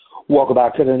Welcome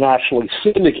back to the nationally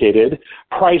syndicated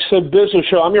Price of Business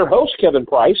Show. I'm your host, Kevin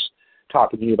Price,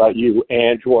 talking to you about you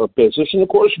and your business. And, of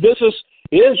course, business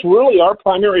is really our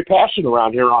primary passion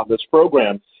around here on this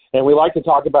program. And we like to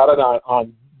talk about it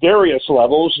on various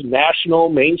levels, national,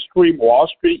 mainstream, Wall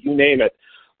Street, you name it.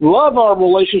 Love our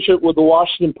relationship with the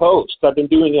Washington Post. I've been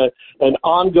doing an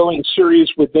ongoing series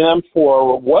with them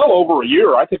for well over a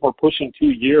year. I think we're pushing 2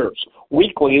 years,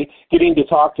 weekly, getting to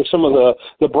talk to some of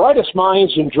the brightest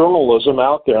minds in journalism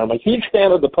out there. I'm a huge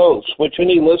fan of the Post, which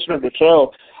any listener to the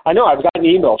show, I know I've gotten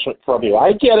emails from you.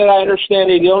 I get it. I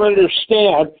understand it. You don't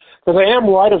understand because I am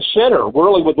right of center,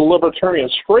 really, with the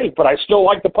libertarian streak, but I still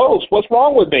like the Post. What's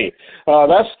wrong with me?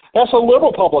 That's a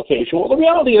liberal publication. Well, the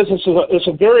reality is it's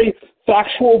a very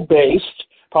factual-based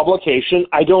publication.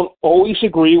 I don't always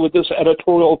agree with this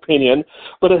editorial opinion,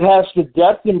 but it has the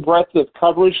depth and breadth of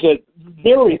coverage that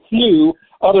very few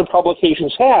other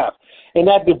publications have. And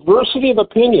that diversity of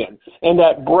opinion and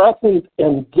that breadth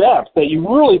and depth that you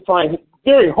really find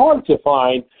very hard to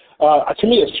find, to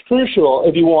me, is crucial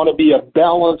if you want to be a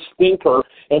balanced thinker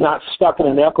and not stuck in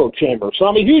an echo chamber. So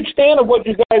I'm a huge fan of what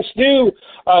you guys do,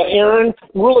 Aaron.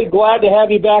 Really glad to have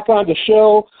you back on the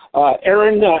show.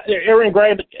 Gregg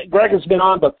has been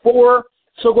on before.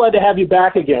 So glad to have you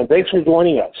back again. Thanks for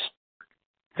joining us.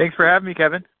 Thanks for having me,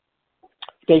 Kevin.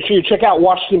 Make sure you check out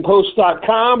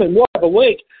WashingtonPost.com, and we'll have a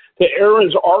link to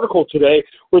Aaron's article today,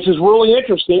 which is really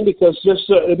interesting because this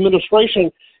administration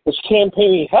is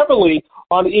campaigning heavily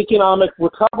on economic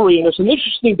recovery, and it's an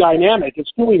interesting dynamic.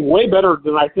 It's doing way better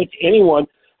than I think anyone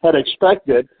had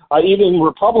expected. Even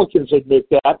Republicans admit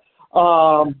that.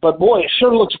 But, boy, it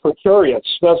sure looks precarious,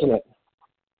 doesn't it?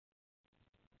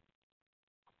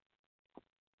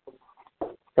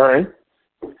 Aaron?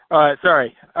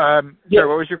 Sorry. Yeah.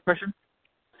 What was your question?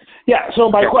 Yeah,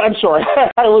 so I'm sorry.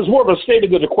 It was more of a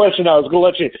statement than a question. I was going to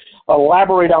let you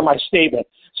elaborate on my statement.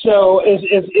 So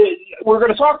we're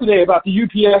going to talk today about the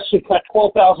UPS to cut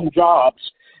 12,000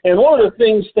 jobs. And one of the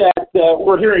things that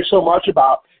we're hearing so much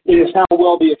about is how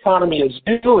well the economy is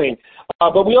doing.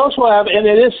 But we also have, and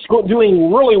it is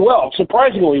doing really well,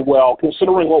 surprisingly well,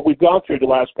 considering what we've gone through the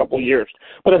last couple of years.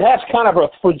 But it has kind of a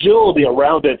fragility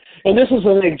around it. And this is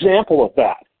an example of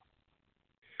that.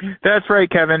 That's right,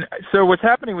 Kevin. So what's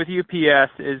happening with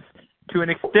UPS is, to an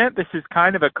extent, this is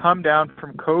kind of a come down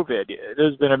from COVID.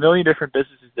 There's been a million different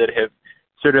businesses that have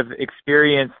sort of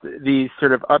experienced these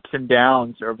sort of ups and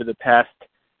downs over the past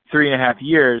 3.5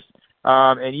 years.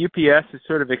 And UPS is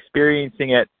sort of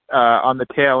experiencing it on the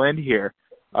tail end here.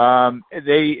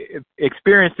 They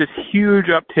experienced this huge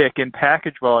uptick in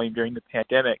package volume during the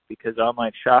pandemic because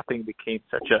online shopping became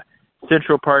such a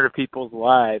central part of people's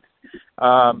lives.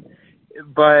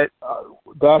 But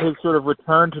that has sort of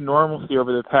returned to normalcy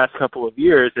over the past couple of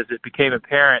years as it became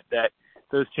apparent that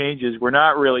those changes were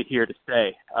not really here to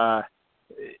stay.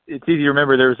 It's easy to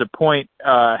remember there was a point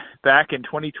back in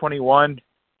 2021,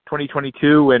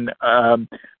 2022 when a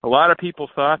lot of people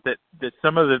thought that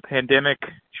some of the pandemic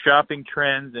shopping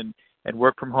trends and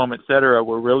work from home, et cetera,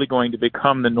 were really going to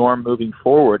become the norm moving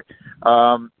forward.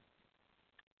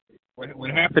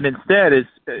 What happened instead is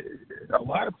a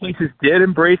lot of places did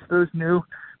embrace those new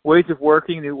ways of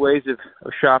working, new ways of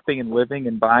shopping and living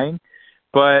and buying,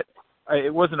 but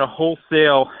it wasn't a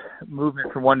wholesale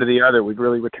movement from one to the other. We've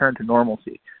really returned to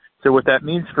normalcy. So what that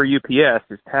means for UPS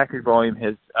is package volume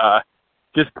has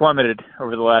just plummeted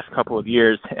over the last couple of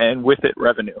years, and with it,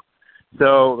 revenue.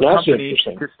 So the company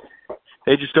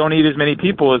they just don't need as many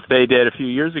people as they did a few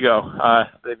years ago.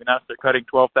 They've announced they're cutting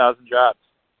 12,000 jobs.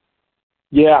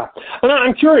 Yeah, and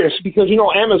I'm curious because,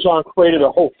 Amazon created a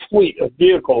whole fleet of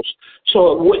vehicles,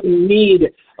 so it wouldn't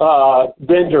need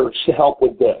vendors to help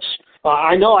with this.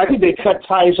 I think they cut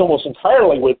ties almost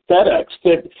entirely with FedEx.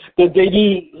 Did they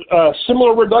do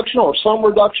similar reduction or some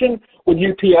reduction with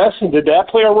UPS, and did that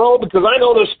play a role? Because I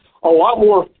noticed a lot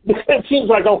more, it seems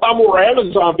like a lot more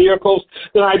Amazon vehicles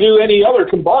than I do any other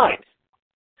combined.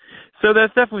 So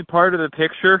that's definitely part of the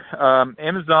picture.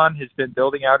 Amazon has been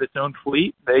building out its own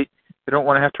fleet. They don't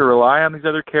want to have to rely on these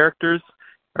other characters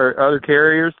or other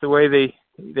carriers the way they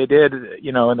did,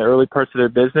 in the early parts of their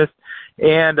business.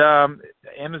 And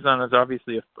Amazon is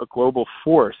obviously a global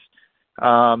force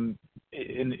in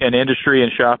industry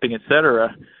and shopping, et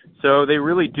cetera. So they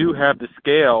really do have the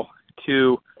scale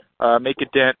to make a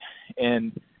dent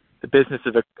in the business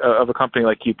of a company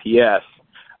like UPS.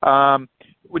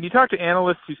 When you talk to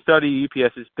analysts who study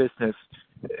UPS's business,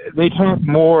 they talk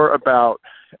more about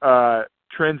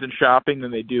trends in shopping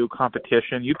than they do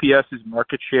competition. UPS's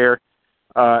market share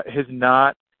has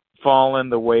not fallen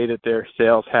the way that their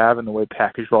sales have and the way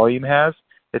package volume has.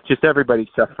 It's just everybody's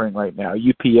suffering right now.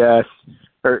 UPS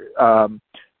or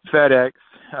FedEx,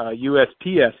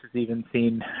 USPS has even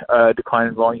seen a decline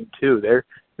in volume too. They're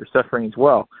suffering as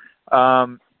well.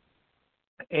 And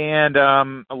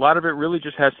a lot of it really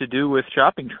just has to do with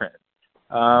shopping trends.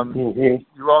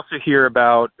 You also hear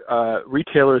about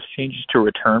retailers' changes to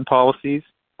return policies.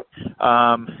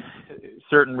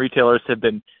 Certain retailers have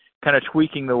been kind of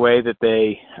tweaking the way that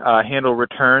they handle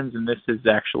returns, and this has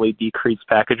actually decreased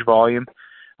package volume.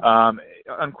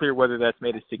 Unclear whether that's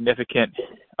made a significant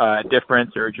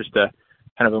difference or just a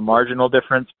kind of a marginal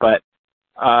difference, but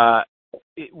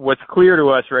what's clear to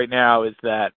us right now is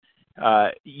that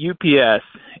UPS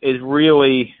is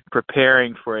really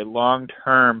preparing for a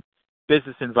long-term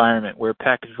business environment where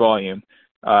package volume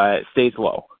stays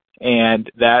low, and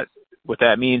what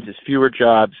that means is fewer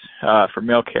jobs for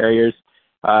mail carriers,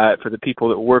 for the people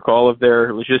that work all of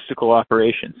their logistical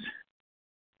operations.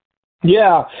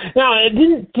 Yeah. Now,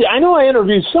 I know I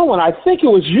interviewed someone, I think it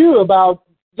was you, about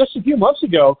just a few months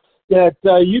ago, that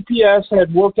UPS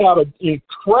had worked out an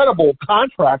incredible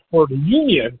contract for the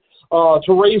union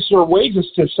to raise their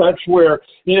wages to such where,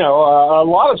 a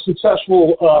lot of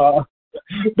successful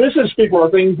business people are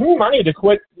thinking, I need to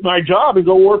quit my job and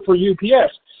go work for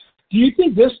UPS. Do you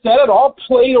think that at all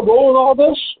played a role in all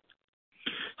this?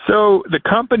 So the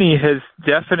company has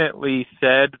definitely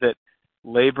said that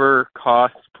labor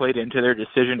costs played into their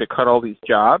decision to cut all these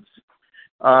jobs.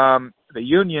 The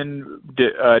union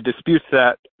disputes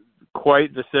that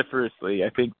quite vociferously.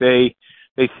 I think they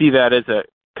see that as a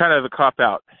kind of a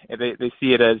cop-out. They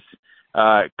see it as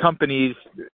companies,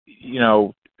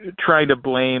 trying to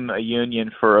blame a union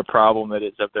for a problem that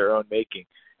is of their own making,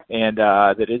 and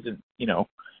that isn't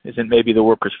maybe the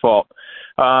workers' fault.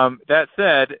 That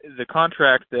said, the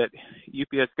contract that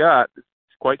UPS got is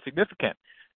quite significant.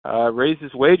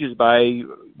 Raises wages by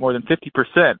more than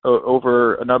 50%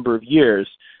 over a number of years.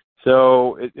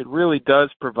 So it really does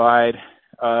provide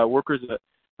workers a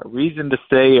reason to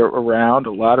stay around,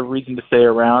 a lot of reason to stay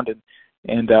around, and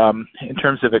in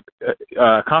terms of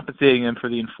compensating them for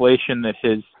the inflation that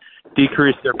has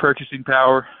decreased their purchasing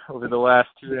power over the last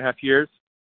 2.5 years.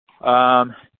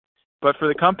 But for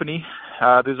the company,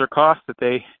 those are costs that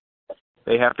they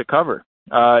have to cover.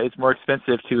 It's more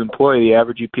expensive to employ the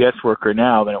average UPS worker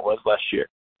now than it was last year.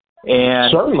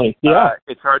 And certainly, yeah.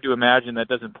 It's hard to imagine that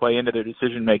doesn't play into their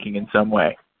decision-making in some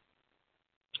way.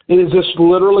 It is just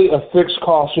literally a fixed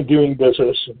cost of doing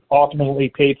business, ultimately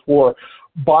paid for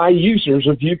by users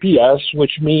of UPS,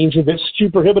 which means if it's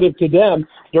too prohibitive to them,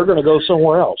 they're going to go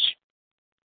somewhere else.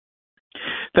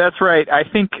 That's right. I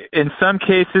think in some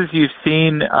cases you've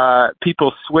seen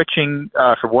people switching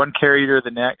from one carrier to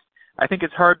the next. I think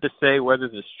it's hard to say whether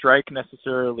the strike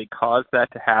necessarily caused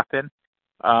that to happen,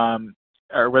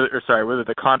 or whether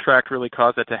the contract really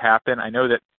caused that to happen. I know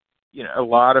that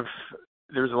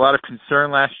there was a lot of concern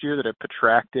last year that a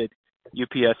protracted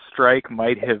UPS strike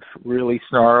might have really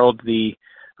snarled the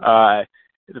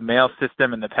mail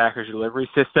system and the package delivery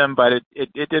system, but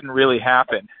it didn't really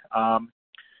happen.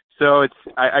 So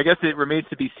I guess it remains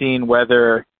to be seen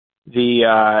whether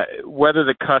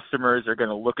the customers are going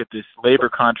to look at this labor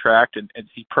contract and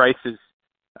see prices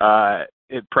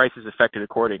affected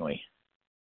accordingly.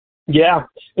 Yeah,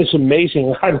 it's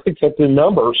amazing. I think that the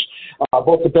numbers,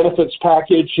 both the benefits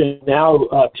package and now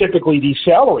typically these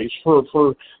salaries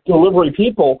for delivery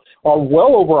people are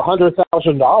well over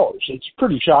 $100,000. It's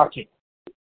pretty shocking.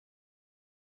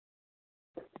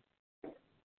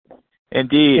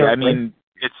 Indeed. Yeah, I mean,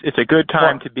 it's a good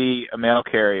time to be a mail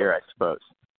carrier, I suppose.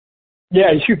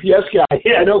 Yeah, UPS guy.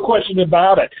 Yeah, no question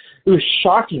about it. It was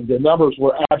shocking. The numbers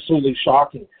were absolutely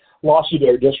shocking. Lost you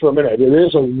there just for a minute. It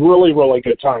is a really, really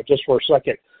good time, just for a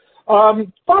second.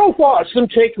 Final thoughts, some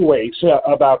takeaways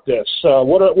about this.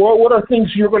 What are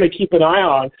things you're going to keep an eye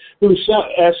on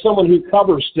as someone who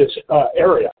covers this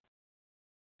area?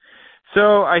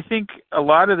 So I think a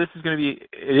lot of this is going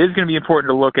to be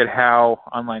important to look at how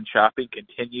online shopping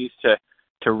continues to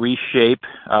reshape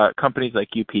companies like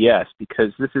UPS,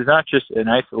 because this is not just an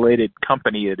isolated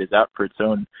company that is out for its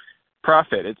own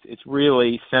profit. It's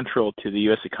really central to the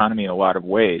U.S. economy in a lot of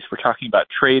ways. We're talking about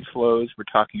trade flows. We're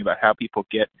talking about how people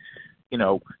get,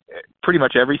 pretty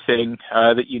much everything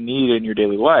that you need in your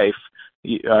daily life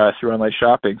through online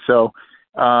shopping. So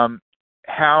how,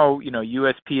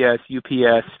 USPS,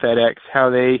 UPS, FedEx, how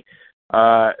they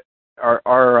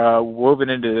are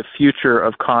woven into the future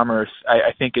of commerce,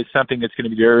 I think is something that's going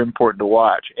to be very important to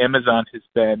watch. Amazon has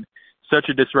been such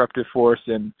a disruptive force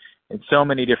in so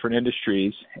many different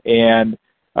industries, and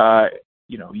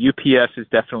UPS has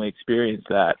definitely experienced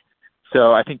that.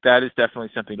 So I think that is definitely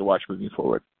something to watch moving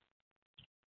forward.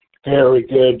 Very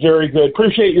good, very good.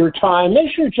 Appreciate your time.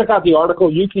 Make sure you check out the article,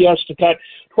 UPS to cut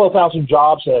 12,000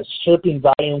 jobs as shipping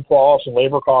volume falls and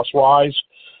labor costs rise,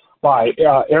 by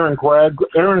Aaron Gregg.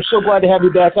 Aaron, so glad to have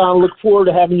you back on. Look forward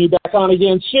to having you back on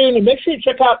again soon. And make sure you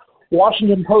check out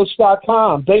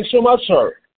WashingtonPost.com. Thanks so much,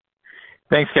 sir.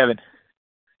 Thanks, Kevin.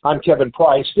 I'm Kevin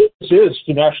Price. This is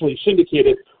the nationally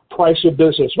syndicated Price of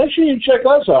Business. Make sure you check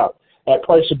us out at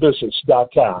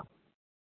priceofbusiness.com.